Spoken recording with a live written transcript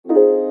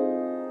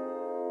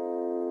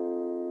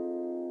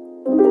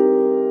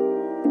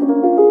Hey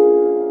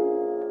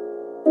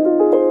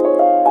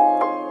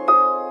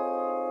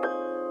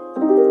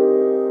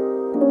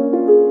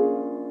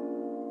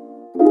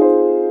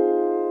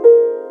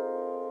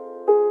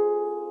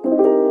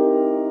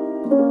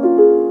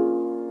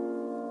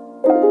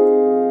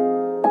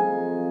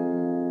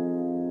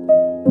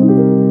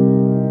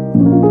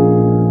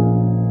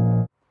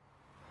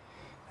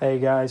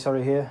guys,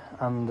 Harry here,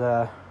 and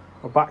we're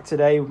back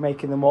today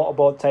making the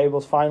mortarboard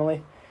tables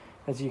finally.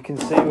 As you can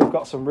see, we've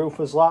got some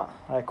roofers lat.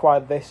 I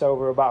acquired this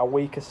over about a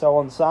week or so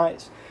on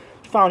sites.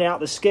 Found it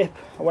out the skip.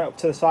 I went up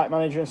to the site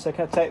manager and said,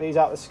 can I take these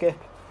out the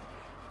skip?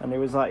 And he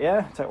was like,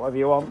 yeah, take whatever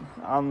you want.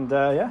 And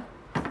yeah,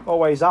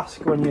 always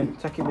ask when you're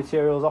taking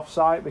materials off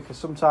site, because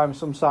sometimes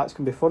some sites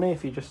can be funny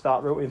if you just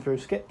start routing through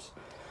skips.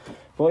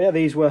 But yeah,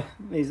 the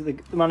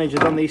managers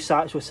on these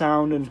sites were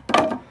sound and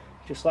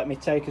just let me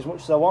take as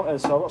much as I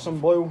wanted. So I've got some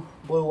blue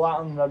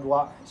lat and red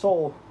lat. It's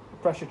all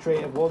pressure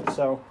treated wood,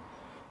 so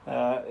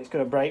it's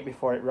going to break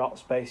before it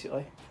rots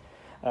basically.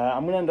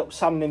 I'm going to end up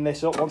sanding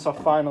this up once I've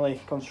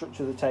finally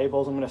constructed the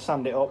tables. I'm going to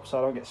sand it up so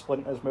I don't get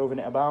splinters moving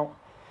it about.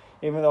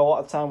 Even though a lot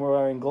of the time we're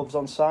wearing gloves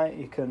on site,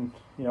 you can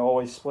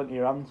always splinter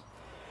your hands.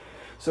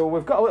 So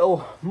we've got a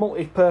little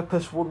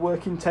multi-purpose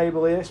woodworking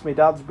table here. It's my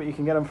dad's, but you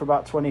can get them for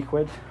about 20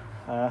 quid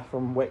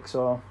from Wicks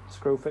or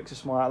Screwfix or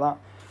something like that.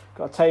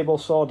 Got a table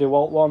saw,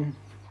 DeWalt one.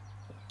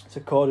 It's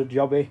a corded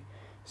jobby.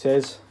 It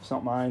is, it's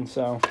not mine,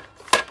 so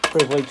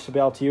privileged to be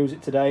able to use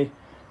it today.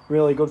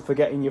 Really good for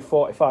getting your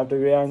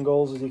 45-degree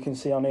angles, as you can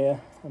see on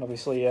here, and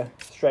obviously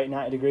straight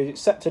 90 degrees.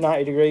 It's set to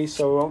 90 degrees,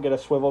 so we won't get a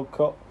swivel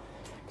cut.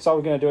 Because I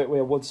was going to do it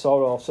with a wood saw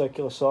or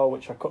circular saw,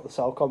 which I cut the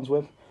Salcons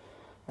with,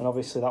 and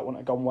obviously that wouldn't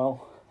have gone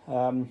well.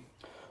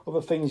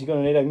 Other things you're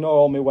going to need, ignore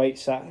all my weight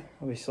set,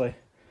 obviously.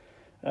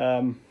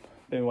 Been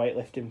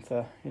weightlifting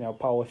for,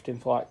 powerlifting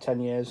for like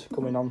 10 years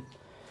coming on,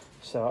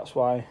 so that's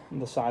why I'm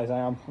the size I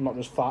am. I'm not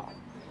just fat.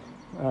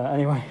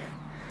 Anyway,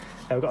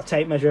 we've got a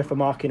tape measure for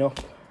marking up.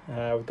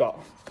 We've got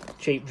a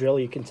cheap drill.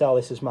 You can tell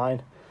this is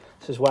mine.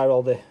 This is where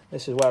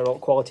all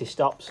quality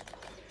stops.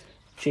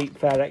 Cheap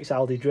Fairx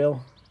Aldi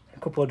drill. A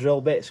couple of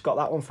drill bits. Got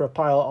that one for a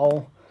pilot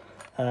hole.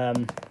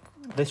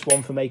 This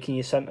one for making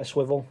your centre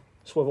swivel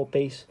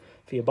piece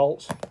for your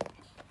bolts.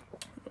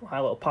 My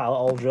little pilot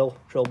hole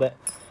drill bit.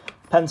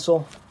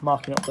 Pencil,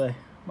 marking up the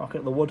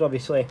wood.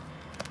 Obviously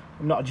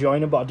I'm not a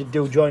joiner, but I did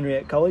do joinery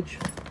at college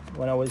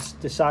when I was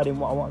deciding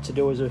what I wanted to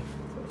do as a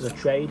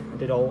trade.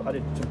 I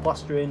did some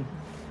plastering,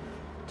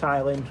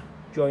 tiling,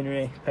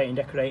 joinery, painting,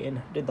 decorating.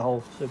 Did the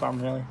whole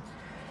shebang really.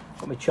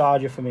 Got my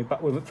charger for my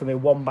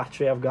one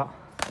battery I've got.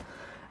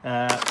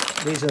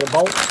 These are the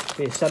bolts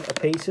for your centre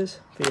pieces,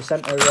 for your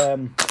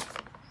centre.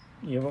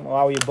 You won't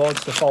allow your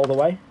boards to fall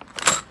away.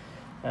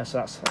 So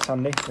that's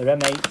handy. They're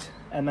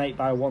M8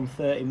 by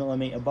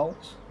 130mm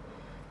bolts.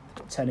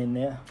 Got 10 in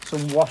there.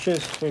 Some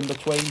washers for in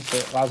between, so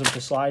it allows them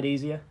to slide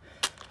easier.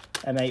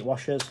 M8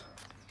 washers,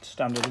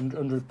 standard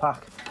 100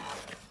 pack.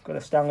 Got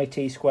a Stanley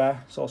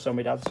T-square, it's also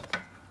my dad's.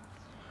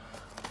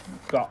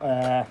 Got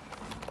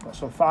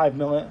some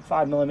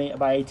 5mm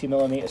by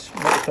 80mm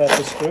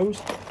multi-purpose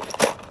screws.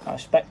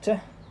 Spectre.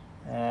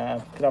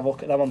 Could have a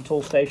look at them on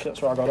Tool Station,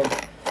 that's where I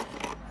got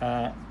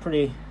them.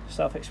 Pretty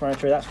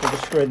self-explanatory. That's for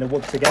just screwing the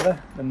wood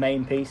together, the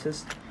main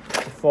pieces,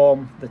 to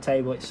form the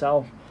table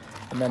itself.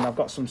 And then I've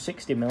got some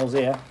 60mm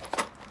here,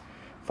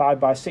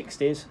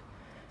 5x60s,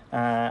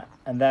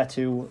 and they're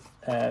to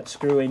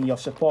screw in your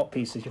support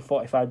pieces, your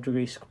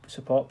 45-degree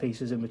support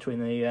pieces in between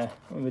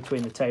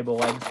the table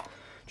legs.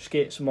 Just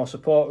get some more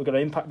support. We've got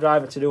an impact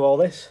driver to do all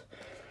this,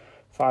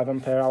 5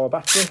 Ah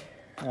battery.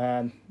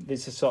 This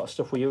is the sort of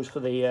stuff we use for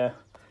the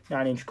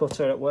 9-inch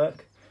cutter at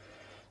work.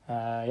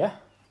 Yeah.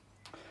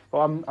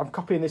 Well, I'm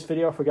copying this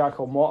video for a guy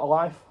called Mortar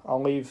Life.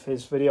 I'll leave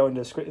his video in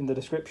the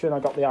description. I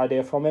got the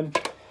idea from him.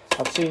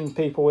 I've seen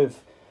people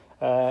with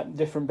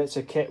different bits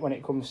of kit when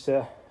it comes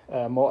to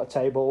mortar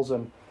tables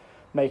and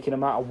making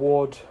them out of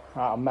wood,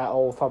 out of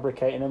metal,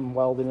 fabricating them,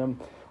 welding them.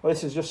 Well,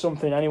 this is just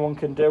something anyone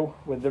can do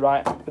with the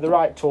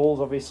right tools.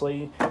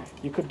 Obviously,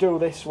 you could do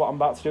this, what I'm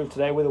about to do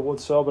today, with a wood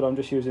saw, but I'm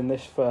just using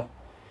this for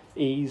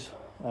ease,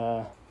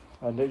 and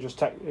it'd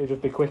just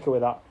be quicker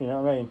with that. You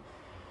know what I mean?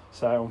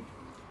 So.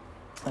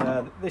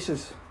 This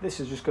is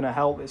just going to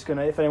help. It's going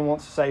to, if anyone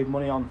wants to save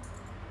money on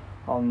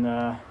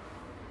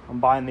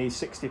buying these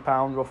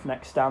 £60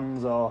 roughneck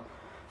stands or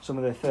some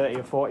of the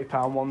 £30 or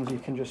 £40 ones, you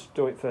can just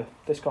do it for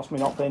this. Cost me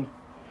nothing.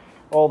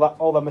 All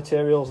the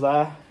materials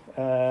there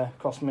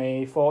cost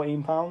me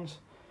 £14,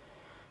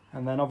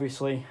 and then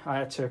obviously I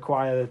had to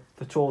acquire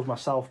the tools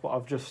myself, but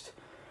I've just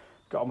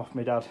got them off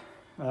my dad.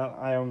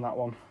 I own that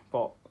one,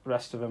 but the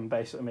rest of them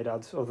basically my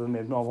dad's, other than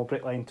my normal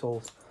bricklaying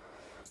tools.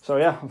 So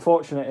yeah, I'm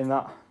fortunate in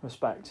that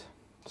respect.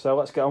 So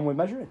let's get on with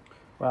measuring.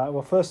 Right,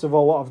 well first of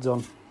all what I've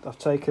done, I've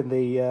taken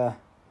the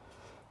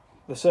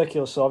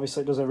circular saw.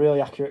 Obviously it does a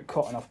really accurate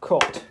cut, and I've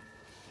cut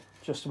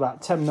just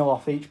about 10mm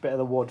off each bit of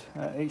the wood,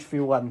 each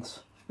few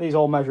lengths. These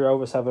all measure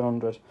over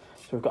 700. So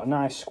we've got a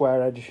nice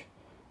square edge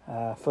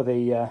for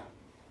the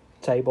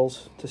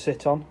tables to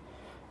sit on.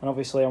 And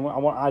obviously I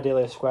want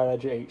ideally a square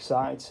edge at each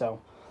side, so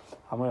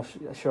I'm going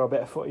to show a bit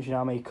of footage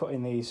now, me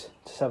cutting these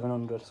to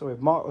 700. So we've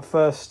marked the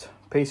first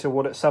piece of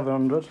wood at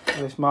 700,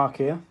 this mark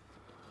here.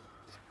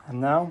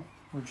 And now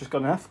we've just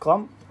got an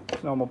F-clamp,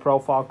 normal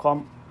profile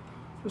clamp,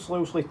 just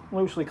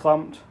loosely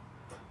clamped.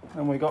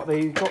 And we got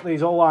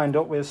these all lined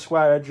up with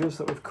square edges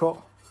that we've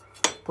cut.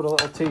 Put a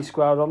little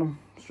T-square on them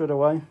straight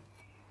away.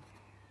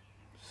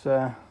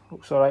 It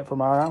looks alright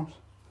from our house.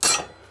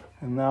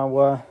 And now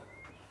we're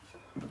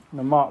going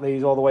to mark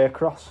these all the way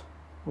across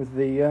with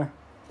the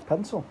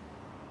pencil.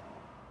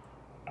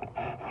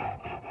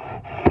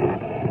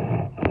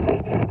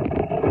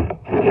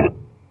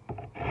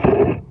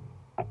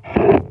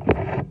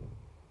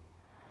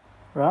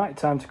 Right,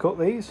 time to cut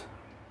these.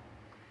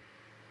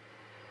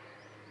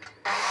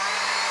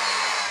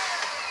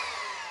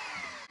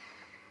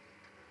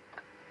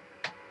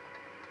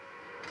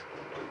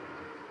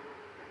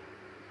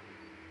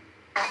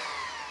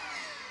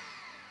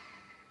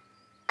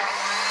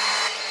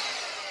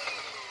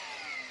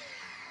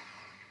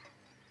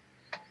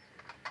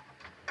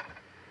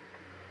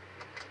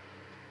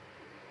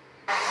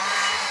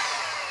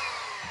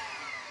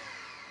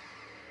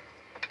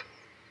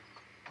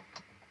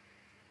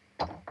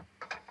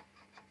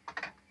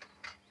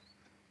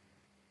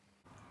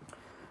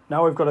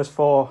 Now we've got us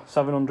 4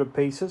 700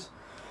 pieces.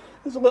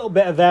 There's a little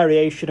bit of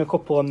variation, a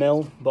couple of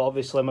mil, but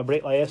obviously I'm a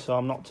bricklayer, so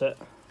I'm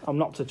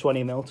not to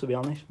 20 mil to be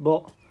honest.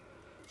 But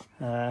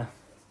there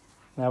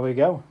we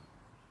go,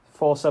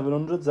 4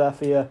 700s there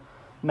for your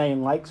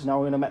main legs. Now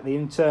we're going to make the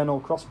internal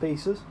cross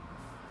pieces.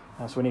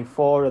 So we need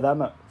 4 of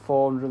them at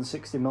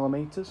 460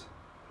 millimeters.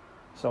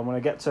 So I'm going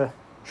to get to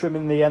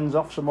trimming the ends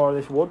off some more of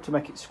this wood to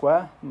make it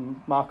square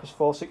and mark us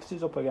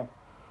 460s up again.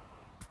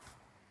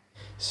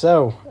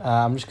 So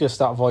I'm just going to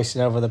start voicing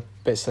over the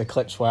bits of the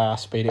clips where I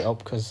speed it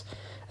up, because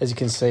as you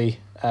can see,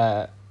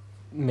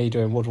 me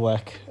doing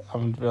woodwork,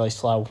 I'm really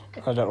slow.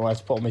 I don't know where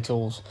to put my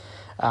tools.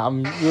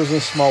 I'm using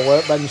a small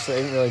workbench that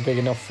isn't really big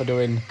enough for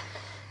doing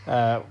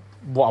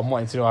what I'm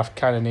wanting to do. I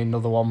kind of need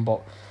another one,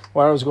 but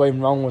where I was going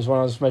wrong was when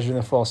I was measuring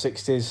the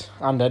 460s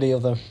and any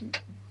other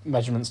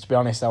measurements, to be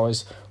honest. I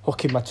was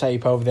hooking my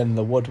tape over the end of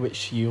the wood,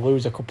 which you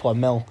lose a couple of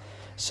mil.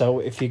 So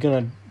if you're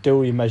going to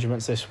do your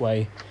measurements this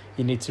way,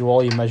 you need to do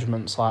all your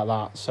measurements like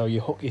that. So you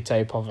hook your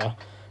tape over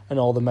and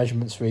all the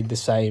measurements read the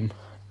same,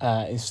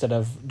 instead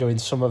of doing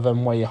some of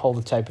them where you hold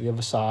the tape at the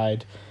other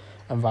side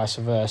and vice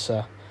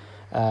versa.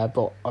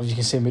 But as you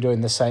can see me doing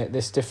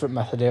this different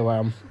method here, where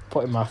I'm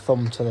putting my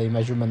thumb to the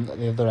measurement at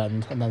the other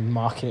end and then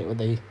marking it with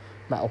the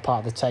metal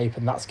part of the tape,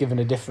 and that's giving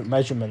a different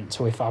measurement.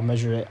 So if I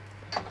measure it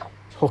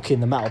hooking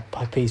the metal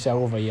piece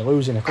over, you're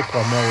losing a couple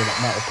of mil with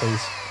that metal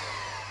piece.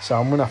 So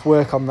I'm going to have to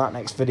work on that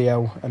next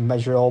video and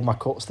measure all my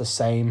cuts the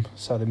same,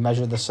 so they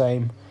measure the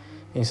same,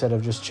 instead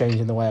of just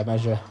changing the way I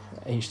measure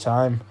each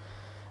time.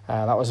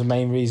 That was the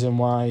main reason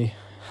why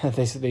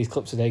these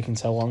clips are taking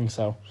so long.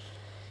 So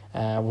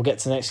we'll get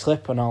to the next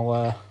clip and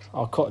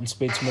I'll cut and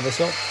speed some of this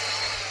up.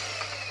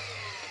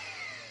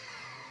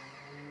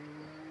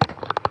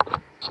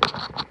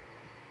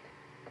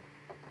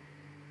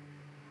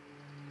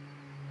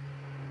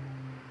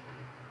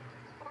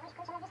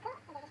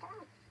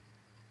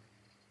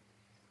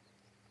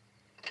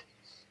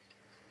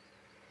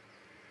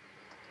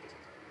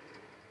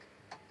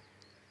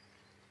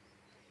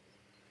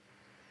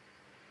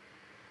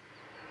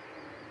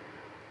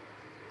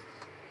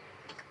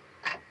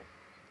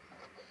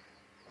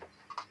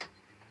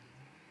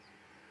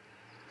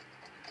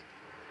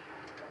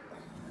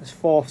 There's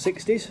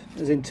 460s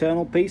as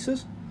internal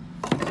pieces,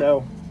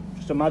 so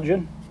just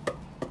imagine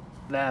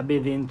there'd be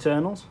the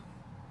internals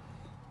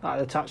that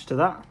are attached to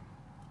that,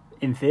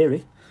 in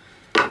theory.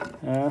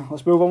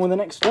 Let's move on with the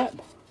next step.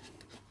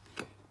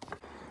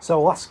 So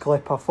last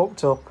clip I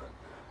fucked up,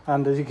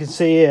 and as you can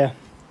see here,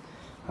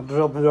 I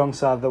drilled the wrong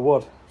side of the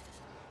wood.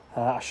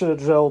 I should have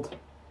drilled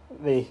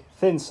the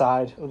thin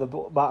side of the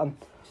batten.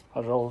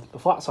 I drilled the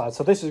flat side.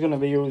 So this is going to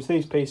be used,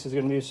 these pieces are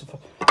going to be used for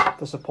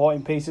the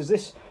supporting pieces.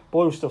 This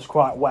blue stuff's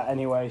quite wet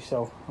anyway,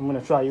 so I'm going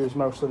to try use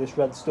most of this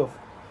red stuff.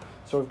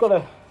 So we've got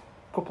a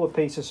couple of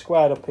pieces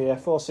squared up here,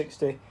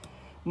 460,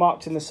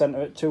 marked in the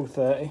centre at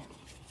 230.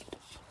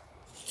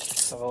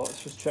 So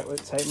let's just check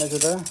with the tape measure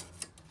there.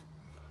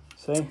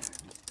 See,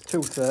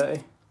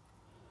 230,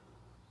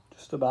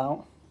 just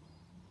about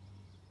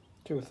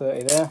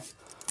 230 there,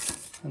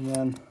 and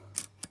then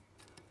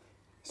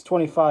it's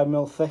 25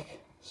 mil thick,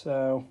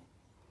 so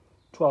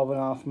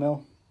 12.5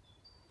 mil.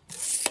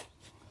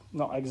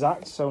 Not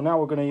exact. So now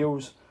we're going to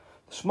use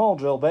the small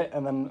drill bit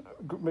and then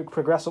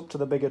progress up to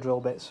the bigger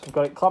drill bits. We've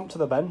got it clamped to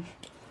the bench.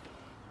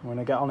 I'm going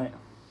to get on it.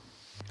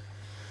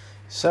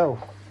 So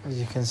as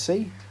you can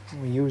see,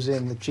 we're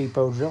using the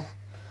cheapo drill,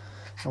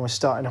 and we're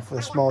starting off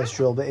with the smallest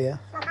drill bit here,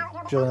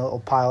 drilling a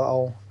little pilot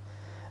hole,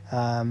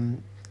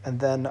 and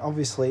then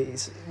obviously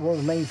it's one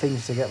of the main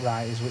things to get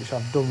right, is which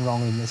I've done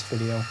wrong in this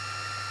video,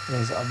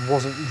 is I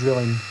wasn't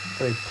drilling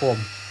very plumb.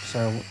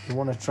 So you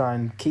want to try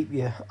and keep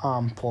your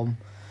arm plumb.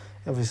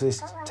 Obviously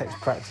this takes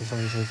practice.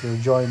 Obviously if you're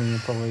joining, you're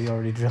probably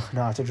already drilling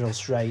how to drill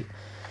straight,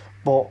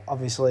 but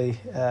obviously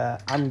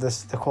and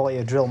the quality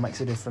of drill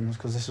makes a difference,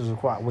 because this was a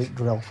quite weak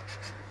drill,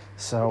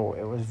 so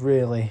it was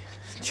really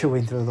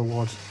chewing through the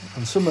wood,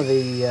 and some of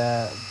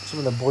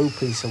the blue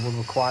piece of wood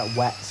were quite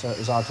wet, so it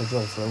was hard to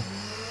drill through.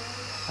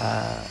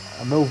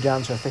 I moved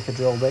down to a thicker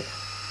drill bit,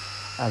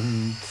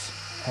 and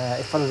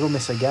if I'd have done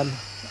this again,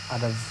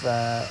 I'd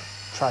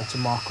have tried to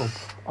mark up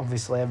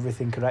obviously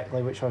everything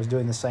correctly, which I was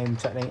doing the same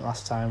technique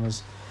last time,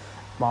 as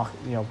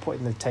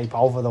putting the tape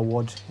over the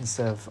wood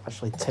instead of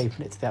actually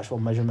taping it to the actual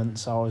measurement.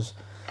 So I was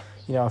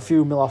a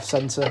few mil off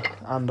centre,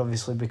 and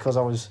obviously because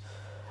I was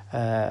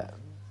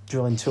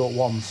drilling two at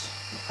once,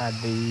 I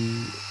had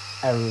the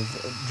error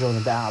of drilling a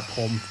bit out of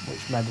plumb,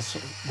 which made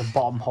the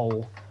bottom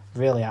hole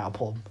really out of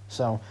plumb.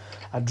 So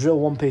I drill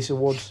one piece of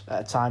wood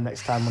at a time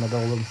next time when I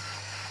build them.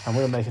 I'm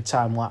going to make a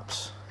time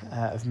lapse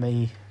of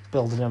me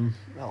building them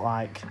at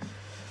like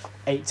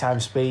 8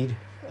 times speed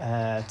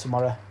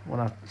tomorrow, when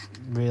I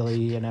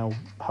really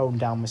hone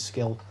down my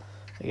skill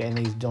at getting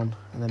these done,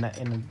 and then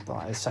in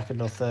like the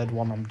second or third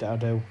one I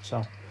do.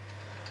 So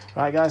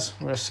right guys,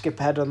 I'm going to skip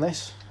ahead on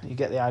this. You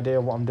get the idea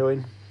of what I'm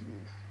doing,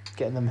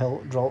 getting them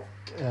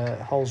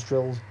holes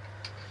drilled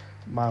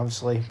by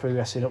obviously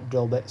progressing up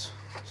drill bits,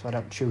 so I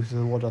don't chew through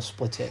the wood or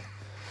split it.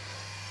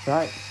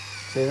 Right,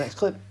 see you next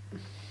clip.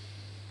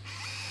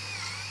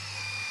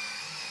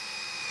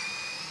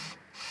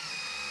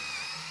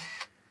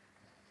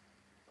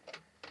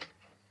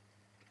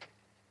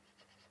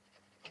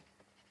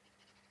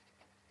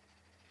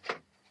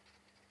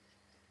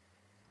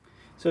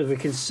 So as we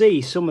can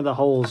see, some of the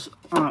holes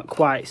aren't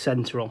quite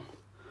central,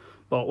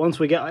 but once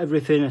we get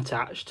everything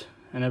attached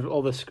and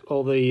all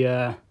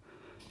the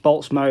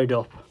bolts married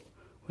up,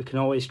 we can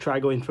always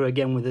try going through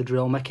again with the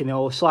drill, making the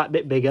hole a slight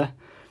bit bigger,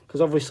 because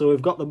obviously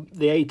we've got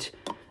the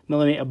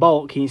 8mm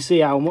bolt. Can you see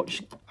how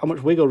much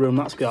wiggle room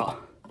that's got?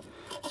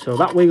 So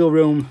that wiggle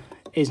room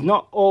is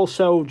not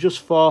also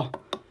just for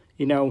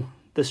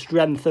the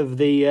strength of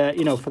the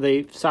for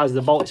the size of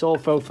the bolt. It's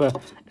also for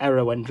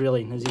error when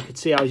drilling. As you can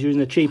see, I was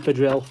using a cheaper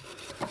drill,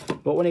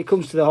 but when it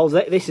comes to the holes,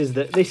 this is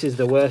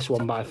the worst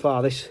one by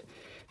far.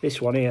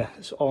 This one here,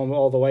 it's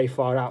all the way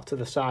far out to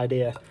the side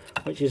here,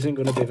 which isn't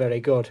going to be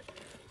very good.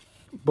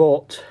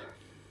 But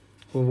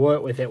we'll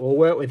work with it. We'll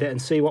work with it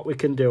and see what we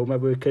can do.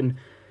 Maybe we can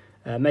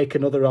make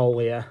another hole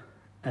here,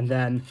 and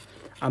then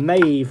I may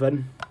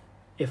even,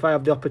 if I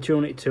have the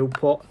opportunity to,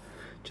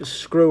 just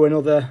screw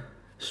another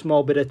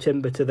small bit of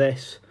timber to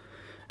this.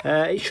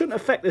 It shouldn't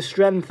affect the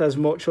strength as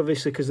much,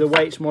 obviously, because the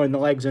weight's more in the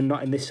legs and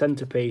not in this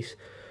centerpiece.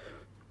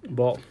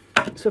 But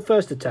it's a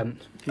first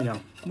attempt,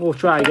 We'll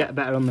try and get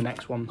better on the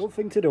next one. One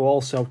thing to do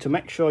also, to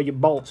make sure your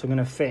bolts are going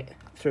to fit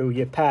through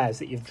your pairs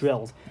that you've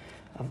drilled,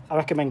 I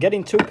recommend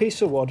getting 2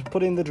 pieces of wood,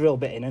 putting the drill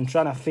bit in, and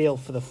trying to feel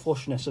for the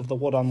flushness of the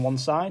wood on one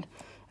side.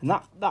 And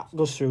that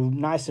goes through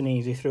nice and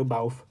easy through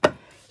both.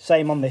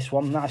 Same on this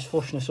one, nice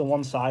flushness on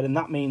one side, and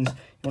that means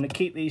you want to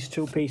keep these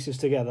 2 pieces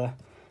together.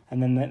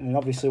 And then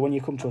obviously when you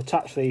come to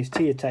attach these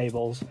to your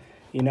tables,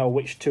 you know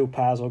which 2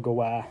 pairs will go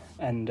where,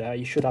 and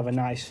you should have a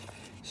nice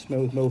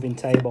smooth moving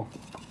table.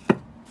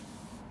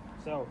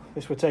 So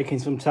this was taking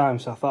some time,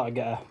 so I thought I'd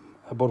get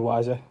a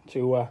Budweiser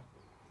to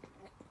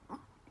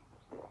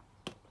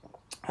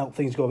help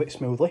things go a bit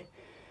smoothly.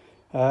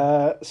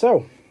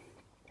 So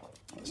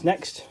this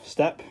next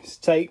step is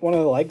to take one of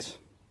the legs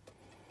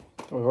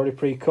that we've already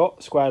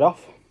pre-cut, squared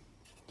off,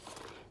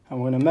 and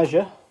we're going to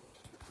measure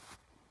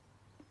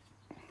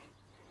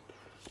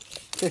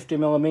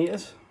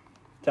 50mm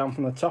down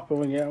from the top, and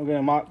we're going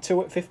to mark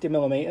 2 at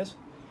 50mm.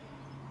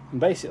 And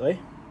basically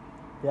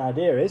the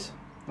idea is,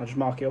 I'll just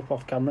mark it up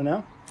off camera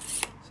now.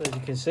 So as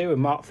you can see, we've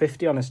marked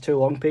 50 on his 2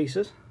 long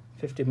pieces,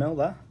 50mm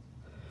there.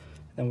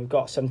 Then we've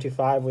got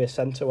 75 with a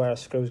centre where a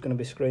screw's going to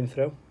be screwing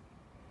through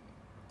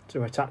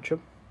to attach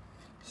them.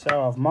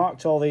 So I've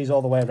marked all these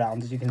all the way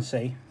around, as you can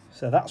see.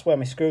 So that's where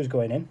my screw's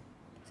going in.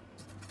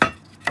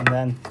 And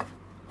then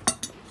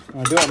I'm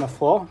going to do it on the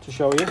floor to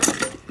show you,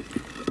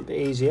 a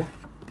bit easier,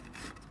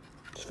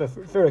 just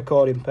for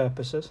recording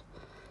purposes.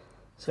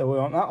 So we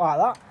want that like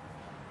that.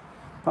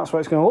 That's what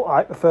it's going to look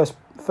like, the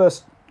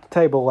first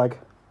table leg,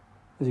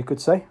 as you could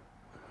say.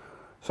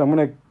 So I'm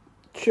going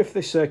to shift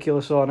this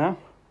circular saw now,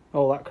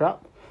 all that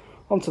crap,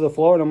 onto the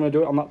floor, and I'm going to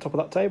do it on that top of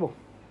that table.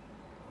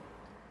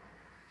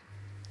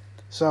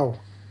 So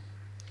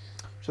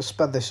just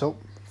sped this up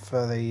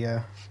for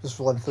the just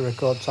for length of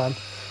record time.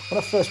 When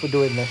I first were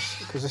doing this,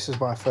 because this is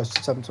my first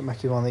attempt at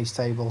making one of these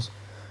tables,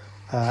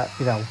 not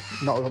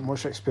got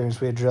much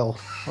experience with a drill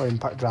or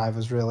impact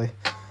drivers really.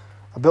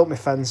 I built my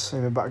fence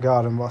in my back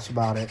garden, but that's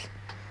about it.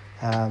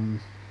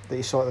 That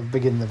you saw at the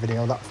beginning of the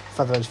video, that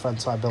feathered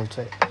fence, I built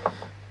it.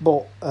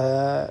 But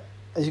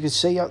as you can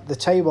see, the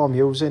table I'm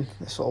using,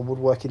 this sort of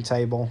woodworking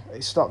table,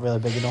 it's not really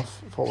big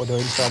enough for what we're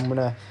doing, so I'm going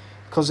to,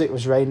 because it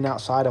was raining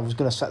outside, I was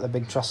going to set the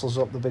big trestles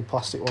up, the big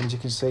plastic ones you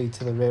can see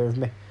to the rear of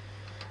me,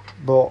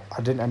 but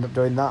I didn't end up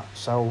doing that,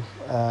 so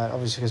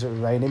obviously because it was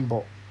raining.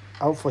 But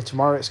hopefully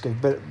tomorrow it's going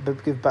to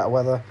give better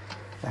weather,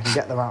 I can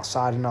get them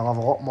outside and I'll have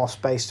a lot more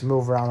space to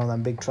move around on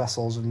them big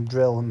trestles and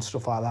drill and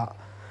stuff like that,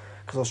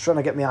 because I was trying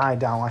to get my eye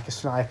down like a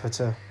sniper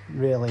to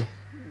really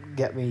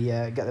get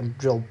them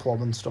drilled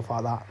plumb and stuff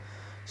like that.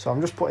 So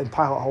I'm just putting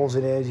pilot holes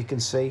in here, as you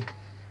can see.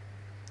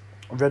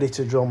 I'm ready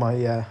to drill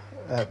my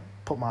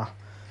put my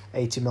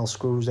 80mm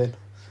screws in,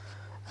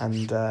 and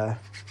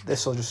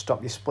this will just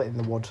stop you splitting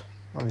the wood.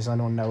 Obviously,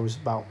 no one knows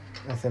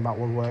anything about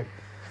woodwork.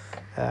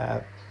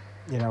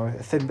 You know,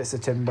 thin bits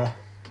of timber,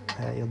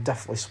 you'll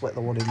definitely split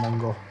the wood in one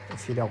go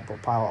if you don't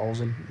put pilot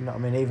holes in. You know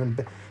what I mean?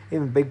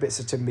 Even big bits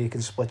of timber, you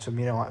can split them.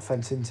 You know, like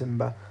fencing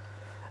timber,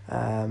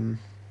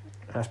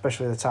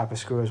 especially the type of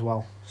screw as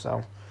well.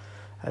 So,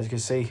 as you can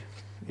see,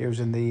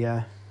 using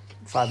the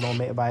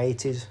 5mm by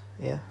 80s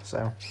here.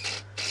 So,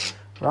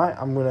 right,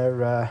 I'm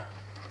gonna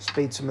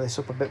speed some of this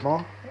up a bit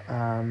more,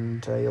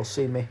 and you'll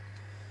see me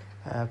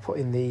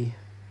putting the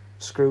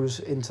screws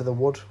into the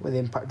wood with the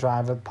impact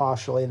driver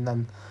partially, and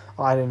then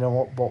lining them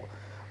up. But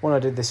when I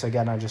did this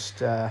again, I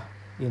just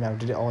you know,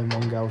 did it all in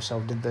one go. So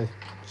did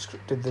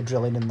the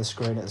drilling and the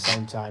screwing at the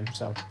same time.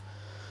 So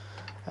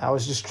I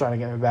was just trying to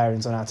get my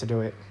bearings on how to do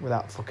it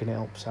without fucking it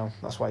up. So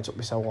that's why it took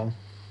me so long.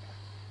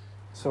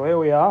 So here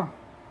we are,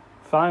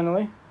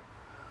 finally.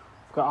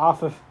 I've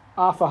got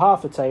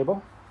half a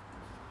table.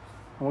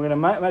 And we're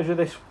going to measure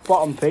this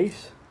bottom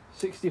piece,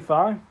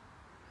 65.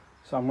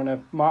 So I'm going to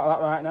mark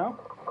that right now.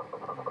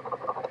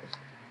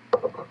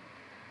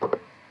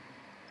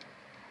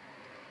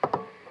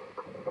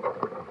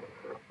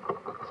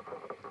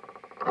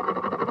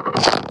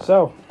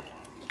 So,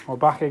 we're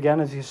back again,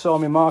 as you saw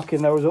me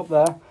marking those up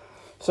there.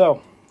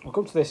 So, I'll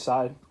come to this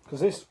side, because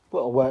this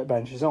little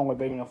workbench is only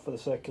big enough for the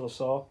circular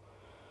saw.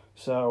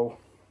 So,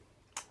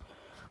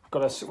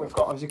 we've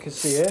got, as you can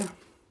see here,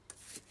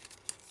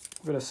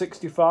 we've got a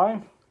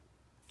 65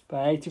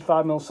 by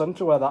 85mm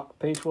centre where that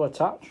piece will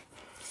attach.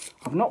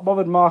 I've not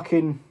bothered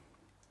marking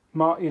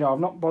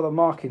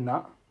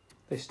that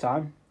this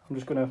time. I'm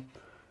just going to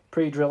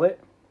pre-drill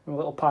it with a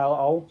little pilot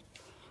hole.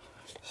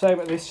 Same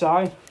at this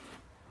side.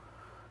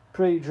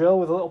 Pre-drill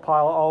with a little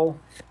pilot hole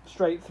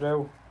straight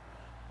through,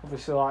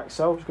 obviously like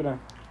so. It's going to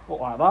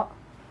look like that.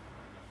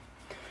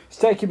 It's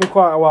taking me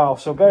quite a while,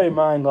 so bear in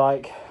mind,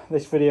 like,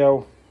 this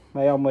video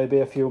may only be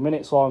a few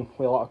minutes long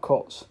with a lot of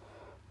cuts,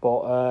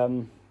 but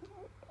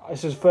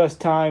this is the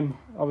first time.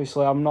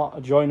 Obviously I'm not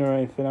a joiner or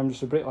anything, I'm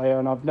just a bricklayer,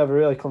 and I've never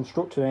really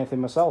constructed anything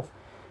myself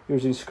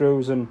using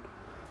screws and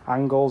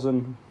angles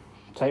and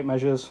tape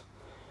measures.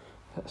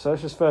 So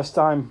this is first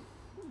time,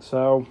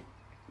 so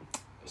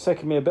it's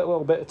taken me a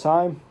little bit of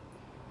time.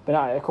 Been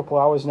at it a couple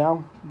of hours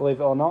now, believe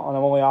it or not, and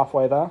I'm only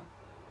halfway there.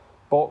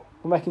 But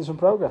we're making some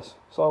progress,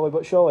 slowly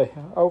but surely.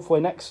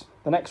 Hopefully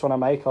the next one I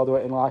make, I'll do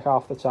it in like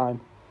half the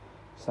time.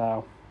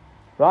 So,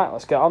 right,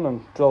 let's get on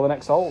and drill the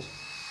next holes.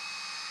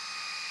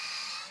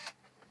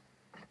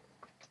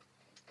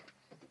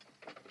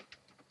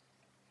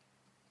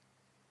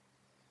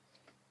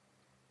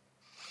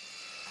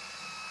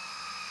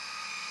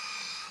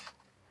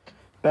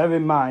 Bear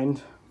in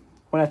mind,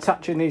 when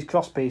attaching these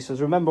cross pieces,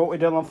 remember what we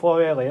did on the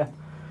floor earlier?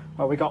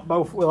 Well, we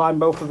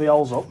lined both of the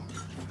holes up.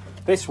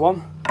 This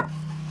one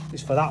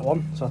is for that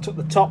one, so I took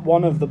the top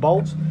one of the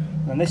bolts,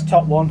 and this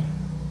top one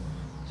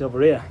is over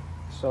here,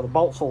 so the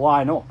bolts will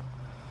line up.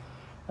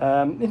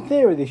 In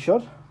theory they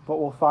should, but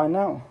we'll find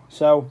out.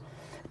 So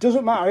it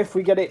doesn't matter if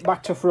we get it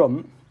back to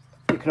front,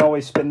 you can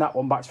always spin that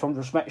one back to front.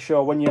 Just make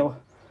sure when you're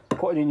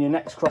putting in your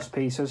next cross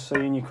pieces, so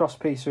in your cross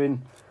piece are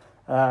in,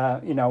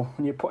 you know,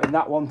 when you're putting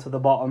that one to the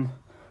bottom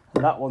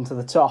and that one to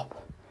the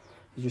top,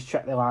 you just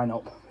check the line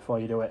up before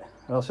you do it.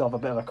 I also have a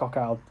bit of a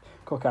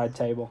cockeyed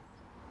table.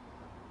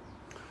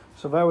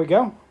 So there we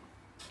go.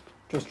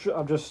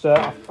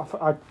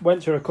 I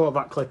went to record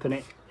that clip and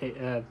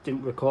it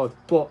didn't record,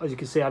 but as you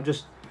can see, I've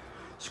just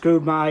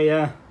screwed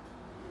my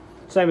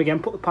same again.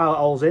 Put the pilot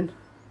holes in.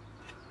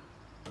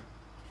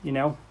 You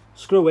know,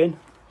 screw in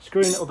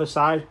the other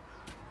side.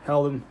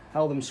 Held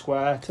them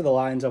square to the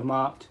lines I've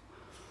marked,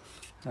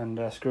 and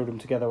screwed them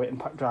together with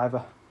impact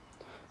driver.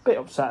 Bit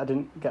upset I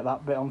didn't get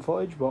that bit on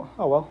footage, but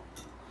oh well.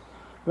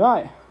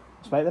 Right,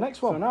 let's make the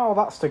next one. So now all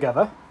that's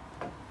together,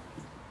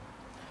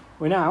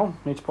 we now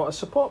need to put our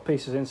support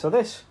pieces in. So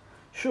this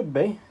should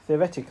be,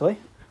 theoretically,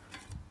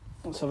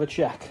 let's have a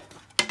check,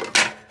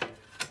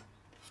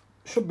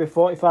 should be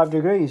 45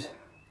 degrees.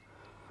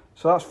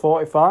 So that's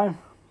 45.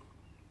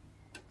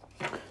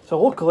 So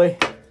luckily,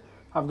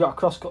 I've got a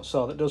crosscut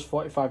saw that does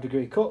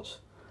 45-degree cuts.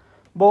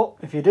 But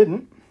if you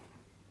didn't,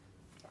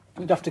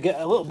 you'd have to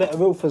get a little bit of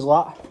roofer's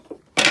lat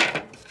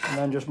and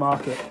then just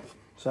mark it.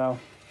 So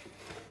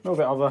move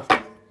it over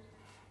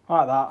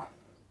like that,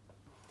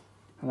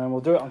 and then we'll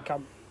do it on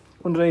cam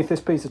underneath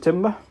this piece of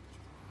timber,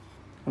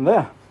 and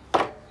there,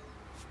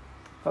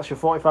 that's your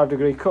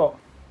 45-degree cut.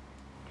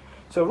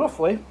 So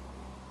roughly,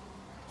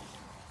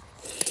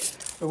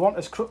 we want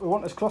as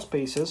cross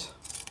pieces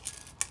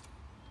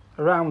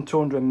around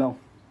 200mm,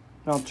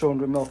 around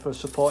 200mm for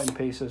supporting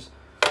pieces.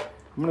 I'm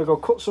going to go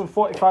cut some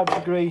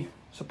 45-degree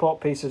support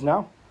pieces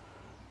now,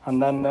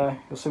 and then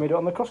you'll see me do it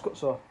on the crosscut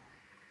saw.